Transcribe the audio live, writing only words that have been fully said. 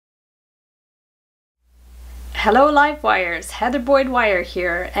Hello Live Wires, Heather Boyd Wire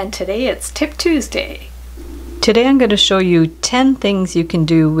here, and today it's Tip Tuesday. Today I'm going to show you 10 things you can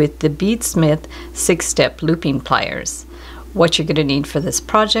do with the Beadsmith 6-step looping pliers. What you're going to need for this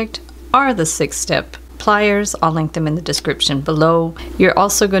project are the 6-step pliers. I'll link them in the description below. You're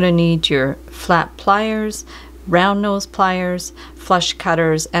also going to need your flat pliers, round nose pliers, flush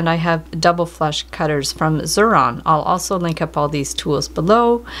cutters, and I have double flush cutters from Xuron. I'll also link up all these tools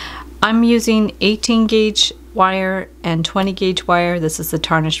below. I'm using 18 gauge wire and 20 gauge wire. This is the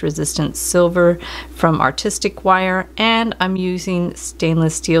tarnish resistant silver from Artistic Wire, and I'm using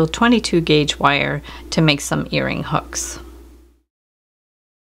stainless steel 22 gauge wire to make some earring hooks.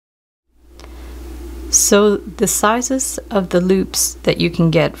 So the sizes of the loops that you can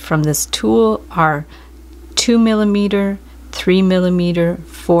get from this tool are 2mm, 3mm,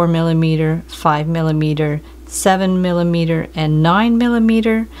 4mm, 5mm, 7mm, and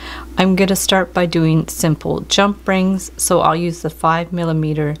 9mm. I'm going to start by doing simple jump rings, so I'll use the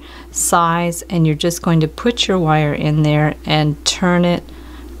 5mm size, and you're just going to put your wire in there and turn it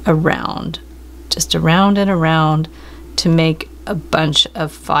around, just around and around, to make a bunch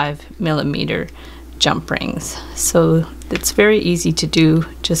of 5mm jump rings. So it's very easy to do.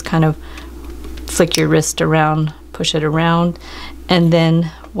 Just kind of flick your wrist around, push it around, and then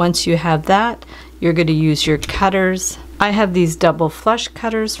once you have that, you're going to use your cutters. I have these double flush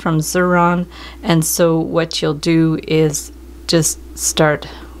cutters from Xuron, and so what you'll do is just start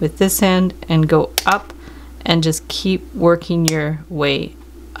with this end and go up and just keep working your way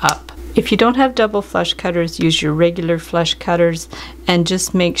up. If you don't have double flush cutters, use your regular flush cutters, and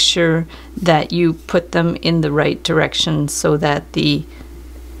just make sure that you put them in the right direction so that the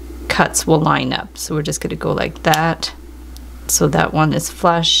cuts will line up. So we're just going to go like that, so that one is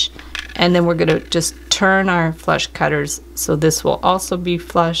flush, and then we're going to just turn our flush cutters so this will also be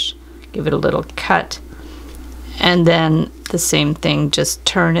flush. Give it a little cut, and then the same thing, just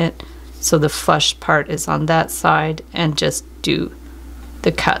turn it so the flush part is on that side, and just do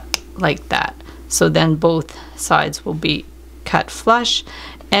the cut like that. So then both sides will be cut flush.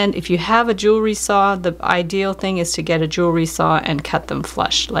 And if you have a jewelry saw, the ideal thing is to get a jewelry saw and cut them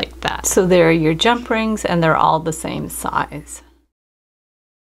flush like that. So there are your jump rings, and they're all the same size.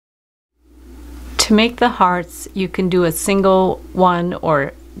 To make the hearts, you can do a single one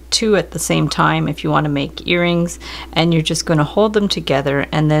or two at the same time if you want to make earrings, and you're just going to hold them together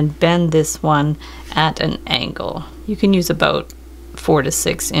and then bend this one at an angle. You can use about 4 to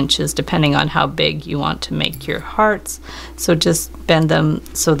 6 inches depending on how big you want to make your hearts. So just bend them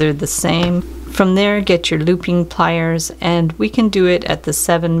so they're the same. From there, get your looping pliers, and we can do it at the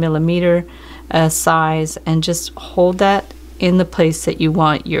 7mm size, and just hold that in the place that you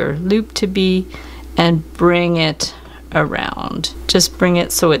want your loop to be and bring it around. Just bring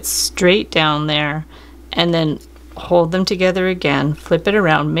it so it's straight down there, and then hold them together again, flip it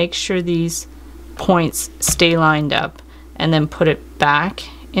around, make sure these points stay lined up, and then put it back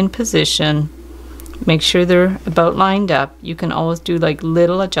in position. Make sure they're about lined up. You can always do like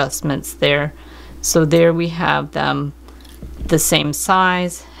little adjustments there. So there we have them the same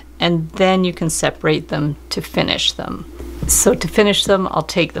size, and then you can separate them to finish them. So to finish them, I'll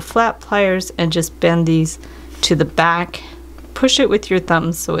take the flat pliers and just bend these to the back, push it with your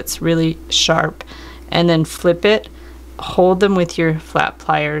thumbs so it's really sharp, and then flip it, hold them with your flat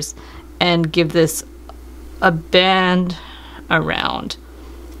pliers, and give this a bend around,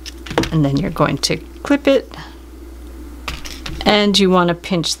 and then you're going to clip it, and you want to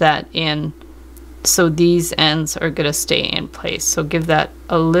pinch that in so these ends are going to stay in place. So give that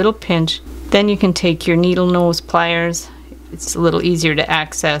a little pinch. Then you can take your needle nose pliers, it's a little easier to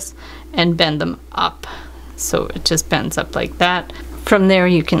access, and bend them up so it just bends up like that. From there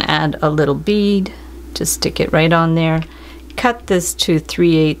you can add a little bead, just stick it right on there, cut this to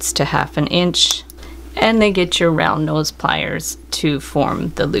 3/8 to 1/2 inch, and then get your round nose pliers to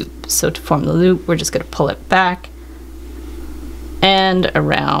form the loop. So to form the loop, we're just going to pull it back and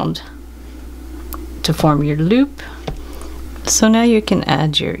around to form your loop. So now you can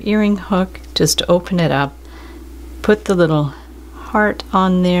add your earring hook. Just open it up, put the little heart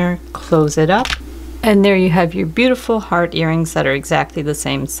on there, close it up, and there you have your beautiful heart earrings that are exactly the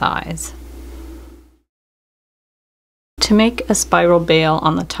same size. To make a spiral bail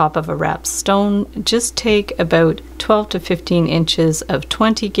on the top of a wrapped stone, just take about 12 to 15 inches of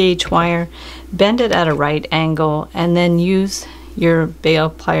 20 gauge wire, bend it at a right angle, and then use your bail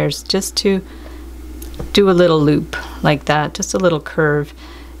pliers just to do a little loop like that, just a little curve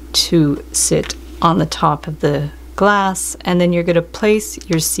to sit on the top of the glass. And then you're going to place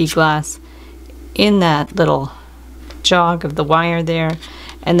your sea glass in that little jog of the wire there,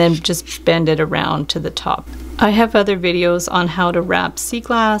 and then just bend it around to the top I have other videos on how to wrap sea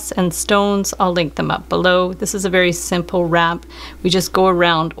glass and stones. I'll link them up below. This is a very simple wrap. We just go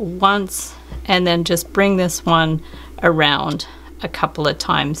around once and then just bring this one around a couple of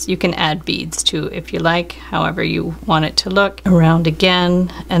times. You can add beads too if you like, however you want it to look. Around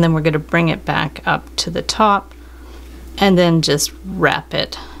again, and then we're going to bring it back up to the top and then just wrap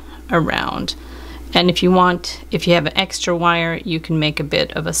it around. And if you want, if you have an extra wire, you can make a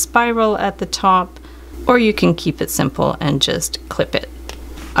bit of a spiral at the top, or you can keep it simple and just clip it.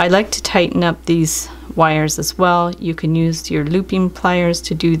 I like to tighten up these wires as well. You can use your looping pliers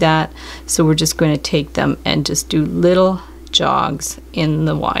to do that. So we're just going to take them and just do little jogs in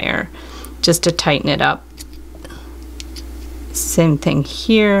the wire just to tighten it up. Same thing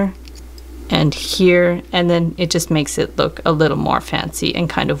here and here, and then it just makes it look a little more fancy and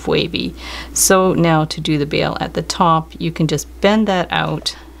kind of wavy. So now to do the bail at the top, you can just bend that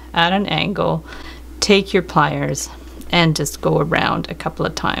out at an angle, take your pliers and just go around a couple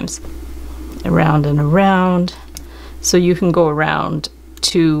of times, around and around. So you can go around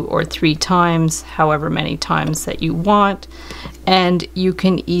 2 or 3 times, however many times that you want, and you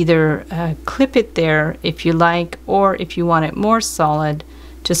can either clip it there if you like, or if you want it more solid,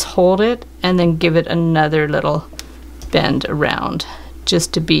 just hold it and then give it another little bend around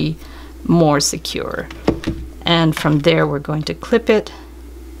just to be more secure. And from there we're going to clip it.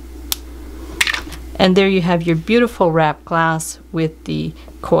 And there you have your beautiful wrap glass with the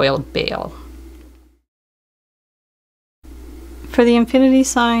coiled bail. For the infinity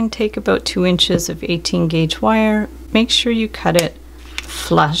sign, take about 2 inches of 18 gauge wire. Make sure you cut it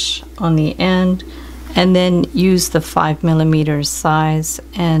flush on the end, and then use the 5mm size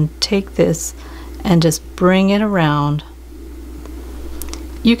and take this and just bring it around.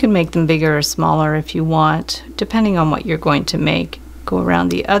 You can make them bigger or smaller if you want, depending on what you're going to make. Go around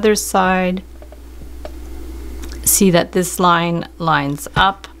the other side. See that this line lines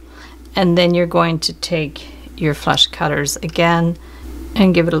up, and then you're going to take your flush cutters again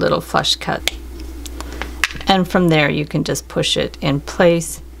and give it a little flush cut. And from there you can just push it in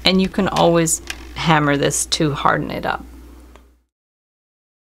place, and you can always hammer this to harden it up.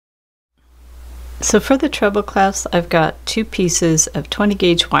 So for the treble clefs, I've got 2 pieces of 20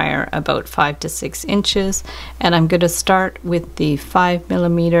 gauge wire about 5 to 6 inches, and I'm going to start with the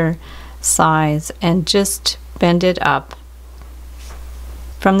 5mm size and just bend it up.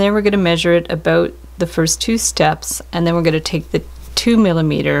 From there we're going to measure it about the first 2 steps, and then we're going to take the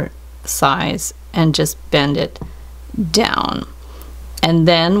 2mm size and just bend it down. And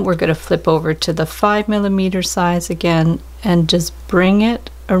then we're going to flip over to the 5mm size again and just bring it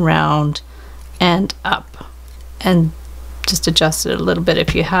around and up, and just adjust it a little bit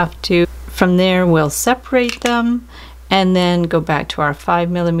if you have to. From there we'll separate them and then go back to our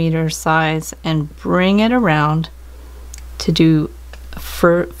 5mm size and bring it around to do a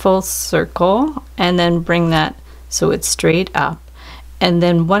full circle, and then bring that so it's straight up. And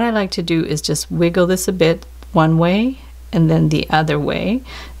then what I like to do is just wiggle this a bit one way and then the other way,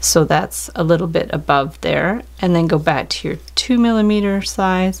 so that's a little bit above there, and then go back to your 2mm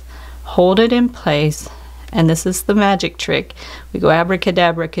size, hold it in place, and this is the magic trick. We go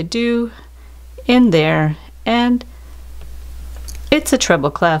abracadabra-cadoo in there, and it's a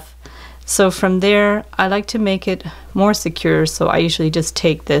treble clef. So from there, I like to make it more secure, so I usually just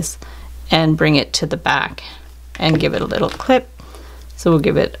take this and bring it to the back and give it a little clip. So we'll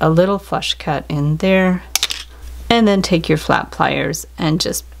give it a little flush cut in there, and then take your flat pliers and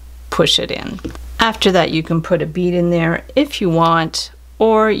just push it in. After that, you can put a bead in there if you want,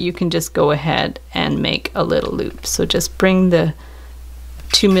 or you can just go ahead and make a little loop. So just bring the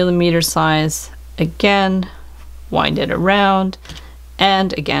 2mm size again, wind it around,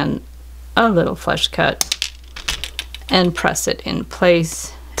 and again a little flush cut, and press it in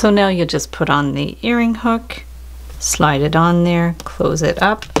place. So now you'll just put on the earring hook, slide it on there, close it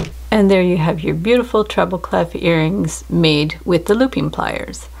up, and there you have your beautiful treble clef earrings made with the looping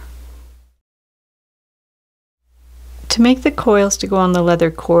pliers. To make the coils to go on the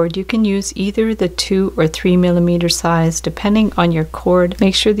leather cord, you can use either the 2 or 3mm size depending on your cord.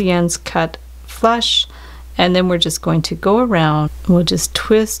 Make sure the ends cut flush, and then we're just going to go around. We'll just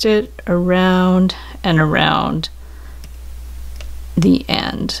twist it around and around the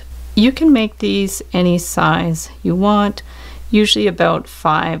end. You can make these any size you want. Usually about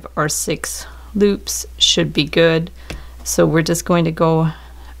 5 or 6 loops should be good. So we're just going to go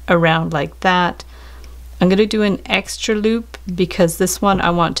around like that. I'm going to do an extra loop because this one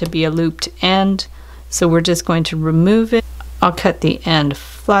I want to be a looped end. So we're just going to remove it. I'll cut the end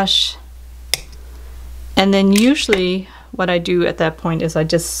flush. And then usually what I do at that point is I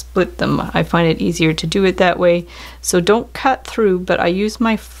just split them. I find it easier to do it that way. So don't cut through, but I use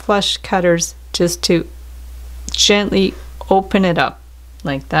my flush cutters just to gently open it up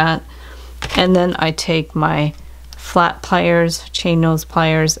like that. And then I take my flat pliers, chain nose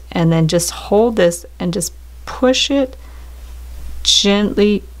pliers, and then just hold this and just push it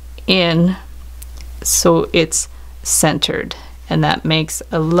gently in so it's centered, and that makes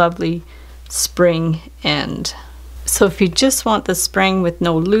a lovely spring end. So if you just want the spring with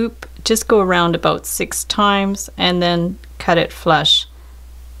no loop, just go around about 6 times and then cut it flush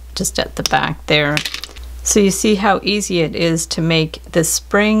just at the back there. So you see how easy it is to make the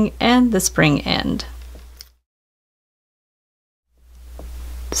spring and the spring end.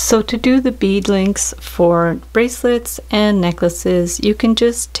 So to do the bead links for bracelets and necklaces, you can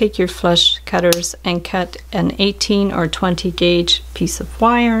just take your flush cutters and cut an 18 or 20 gauge piece of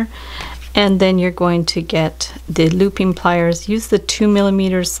wire, and then you're going to get the looping pliers. Use the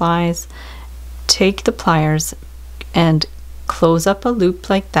 2mm size, take the pliers and close up a loop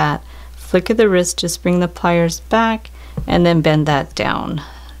like that. Flick of the wrist, just bring the pliers back and then bend that down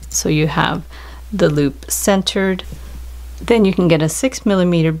so you have the loop centered. Then you can get a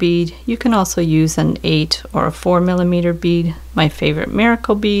 6mm bead. You can also use an 8 or a 4mm bead, my favorite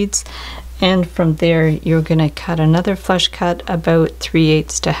miracle beads. And from there you're going to cut another flush cut about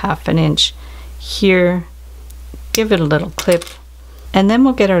 3/8 to 1/2 inch here. Give it a little clip, and then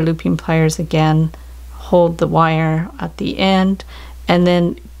we'll get our looping pliers again, hold the wire at the end, and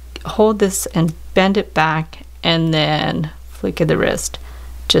then hold this and bend it back, and then flick of the wrist,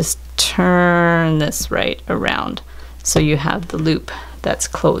 just turn this right around so you have the loop that's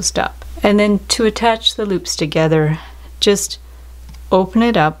closed up. And then to attach the loops together, just open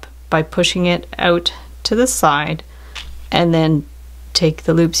it up by pushing it out to the side, and then take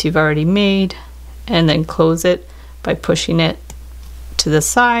the loops you've already made and then close it by pushing it to the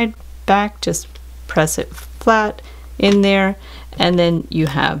side, back, just press it flat in there, and then you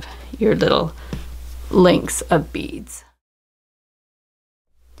have your little links of beads.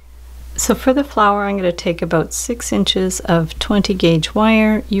 So for the flower, I'm going to take about 6 inches of 20 gauge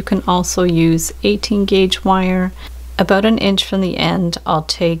wire. You can also use 18 gauge wire. About 1 inch from the end, I'll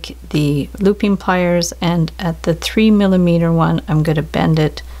take the looping pliers, and at the 3mm one, I'm going to bend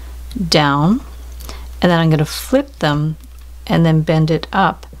it down, and then I'm going to flip them and then bend it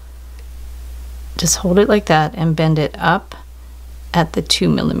up. Just hold it like that and bend it up at the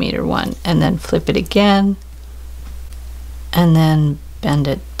 2mm one, and then flip it again, and then bend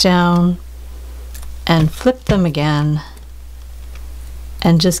it down and flip them again,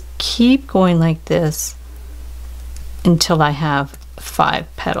 and just keep going like this until I have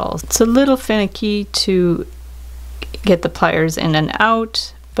 5 petals. It's a little finicky to get the pliers in and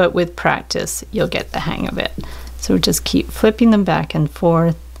out, but with practice you'll get the hang of it. So just keep flipping them back and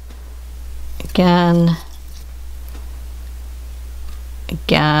forth, again,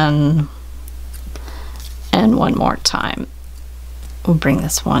 again, and one more time. We'll bring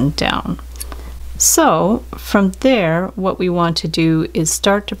this one down. So from there, what we want to do is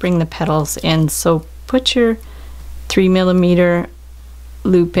start to bring the petals in. So put your 3mm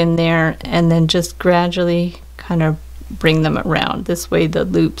loop in there, and then just gradually kind of bring them around. This way the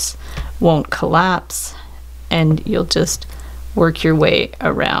loops won't collapse, and you'll just work your way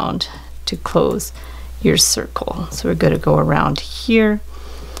around to close your circle. So we're going to go around here,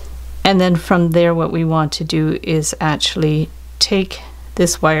 and then from there what we want to do is actually take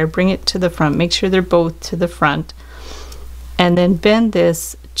this wire, bring it to the front, make sure they're both to the front, and then bend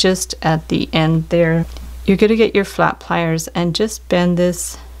this just at the end there. You're going to get your flat pliers and just bend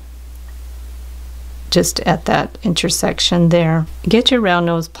this just at that intersection there. Get your round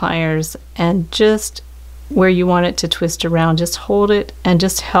nose pliers, and just where you want it to twist around, just hold it and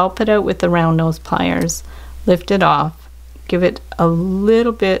just help it out with the round nose pliers. Lift it off, give it a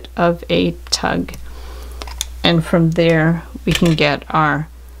little bit of a tug, and from there we can get our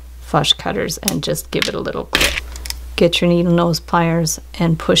flush cutters and just give it a little clip. Get your needle nose pliers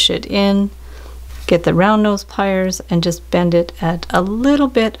and push it in. Get the round nose pliers and just bend it at a little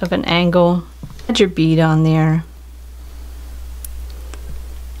bit of an angle. Add your bead on there.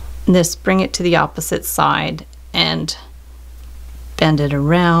 And just bring it to the opposite side and bend it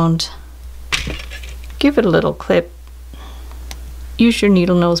around. Give it a little clip. Use your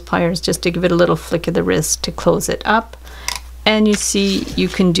needle nose pliers just to give it a little flick of the wrist to close it up. And you see, you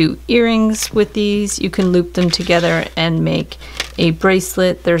can do earrings with these. You can loop them together and make a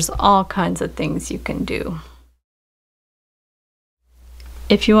bracelet. There's all kinds of things you can do.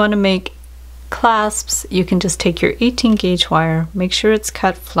 If you want to make clasps, you can just take your 18 gauge wire, make sure it's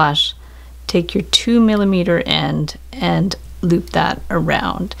cut flush, take your 2mm end and loop that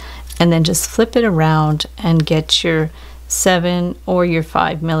around, and then just flip it around and get your 7 or your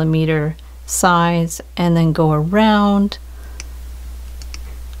 5mm size, and then go around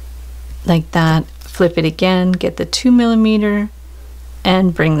like that. Flip it again, get the 2mm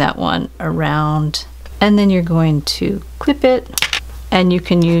and bring that one around, and then you're going to clip it, and you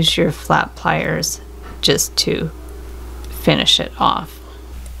can use your flat pliers just to finish it off.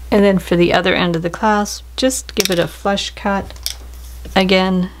 And then for the other end of the clasp, just give it a flush cut.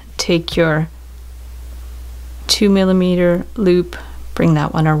 Again, take your 2mm loop, bring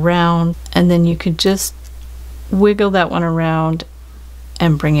that one around, and then you could just wiggle that one around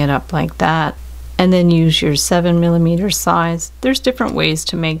and bring it up like that, and then use your 7mm size. There's different ways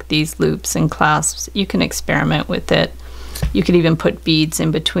to make these loops and clasps. You can experiment with it. You could even put beads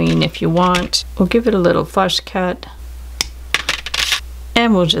in between if you want. We'll give it a little flush cut,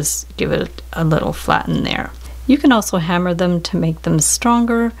 and we'll just give it a little flatten there. You can also hammer them to make them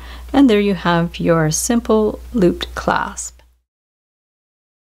stronger, and there you have your simple looped clasp.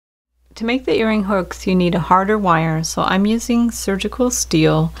 To make the earring hooks, you need a harder wire, so I'm using surgical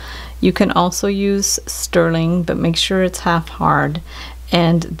steel. You can also use sterling, but make sure it's half hard.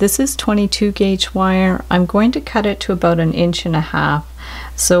 And this is 22 gauge wire. I'm going to cut it to about 1.5 inches.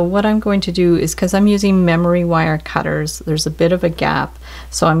 So what I'm going to do is, because I'm using memory wire cutters, there's a bit of a gap.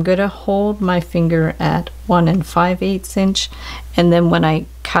 So I'm going to hold my finger at 1 5/8 inch, and then when I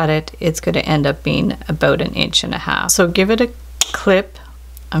cut it, it's going to end up being about 1.5 inches. So give it a clip.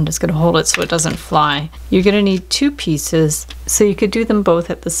 I'm just going to hold it so it doesn't fly. You're going to need 2 pieces, so you could do them both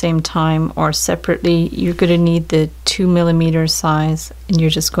at the same time or separately. You're going to need the 2mm size, and you're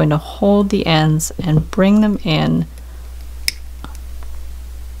just going to hold the ends and bring them in.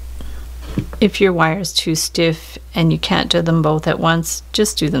 If your wire is too stiff and you can't do them both at once,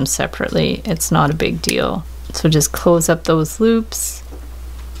 just do them separately. It's not a big deal. So just close up those loops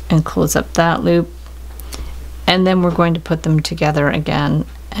and close up that loop, and then we're going to put them together again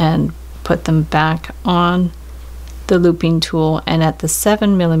and put them back on the looping tool. And at the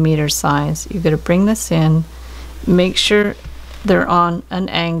 7mm size, you're going to bring this in, make sure they're on an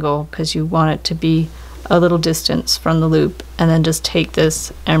angle because you want it to be a little distance from the loop, and then just take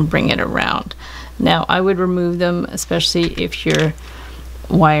this and bring it around. Now I would remove them, especially if your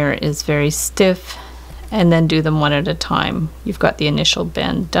wire is very stiff, and then do them one at a time. You've got the initial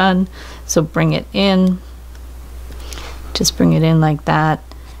bend done, so bring it in, just bring it in like that,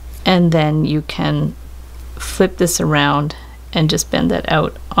 and then you can flip this around and just bend that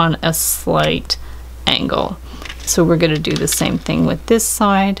out on a slight angle. So we're going to do the same thing with this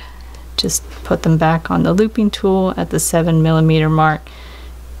side. Just put them back on the looping tool at the 7mm mark,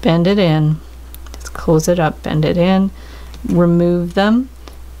 bend it in, just close it up, bend it in, remove them,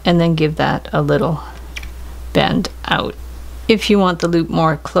 and then give that a little bend out. If you want the loop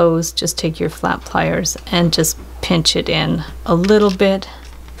more closed, just take your flat pliers and just pinch it in a little bit,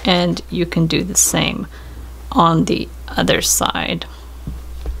 and you can do the same on the other side.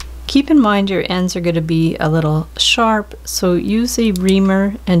 Keep in mind your ends are going to be a little sharp, so use a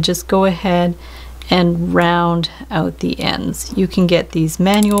reamer and just go ahead and round out the ends. You can get these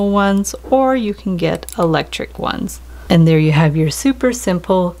manual ones or you can get electric ones. And there you have your super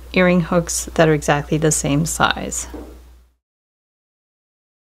simple earring hooks that are exactly the same size.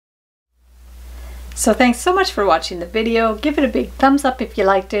 So thanks so much for watching the video. Give it a big thumbs up if you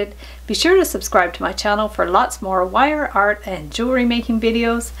liked it. Be sure to subscribe to my channel for lots more wire art and jewelry making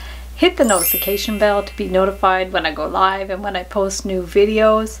videos. Hit the notification bell to be notified when I go live and when I post new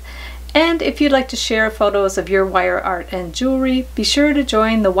videos. And if you'd like to share photos of your wire art and jewelry, be sure to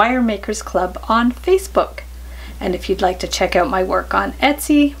join the Wire Makers Club on Facebook. And if you'd like to check out my work on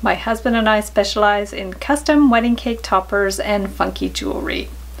Etsy, my husband and I specialize in custom wedding cake toppers and funky jewelry.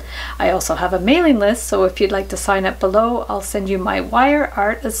 I also have a mailing list, so if you'd like to sign up below, I'll send you my Wire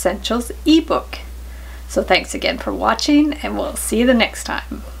Art Essentials ebook. So thanks again for watching, and we'll see you the next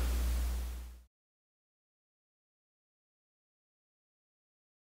time.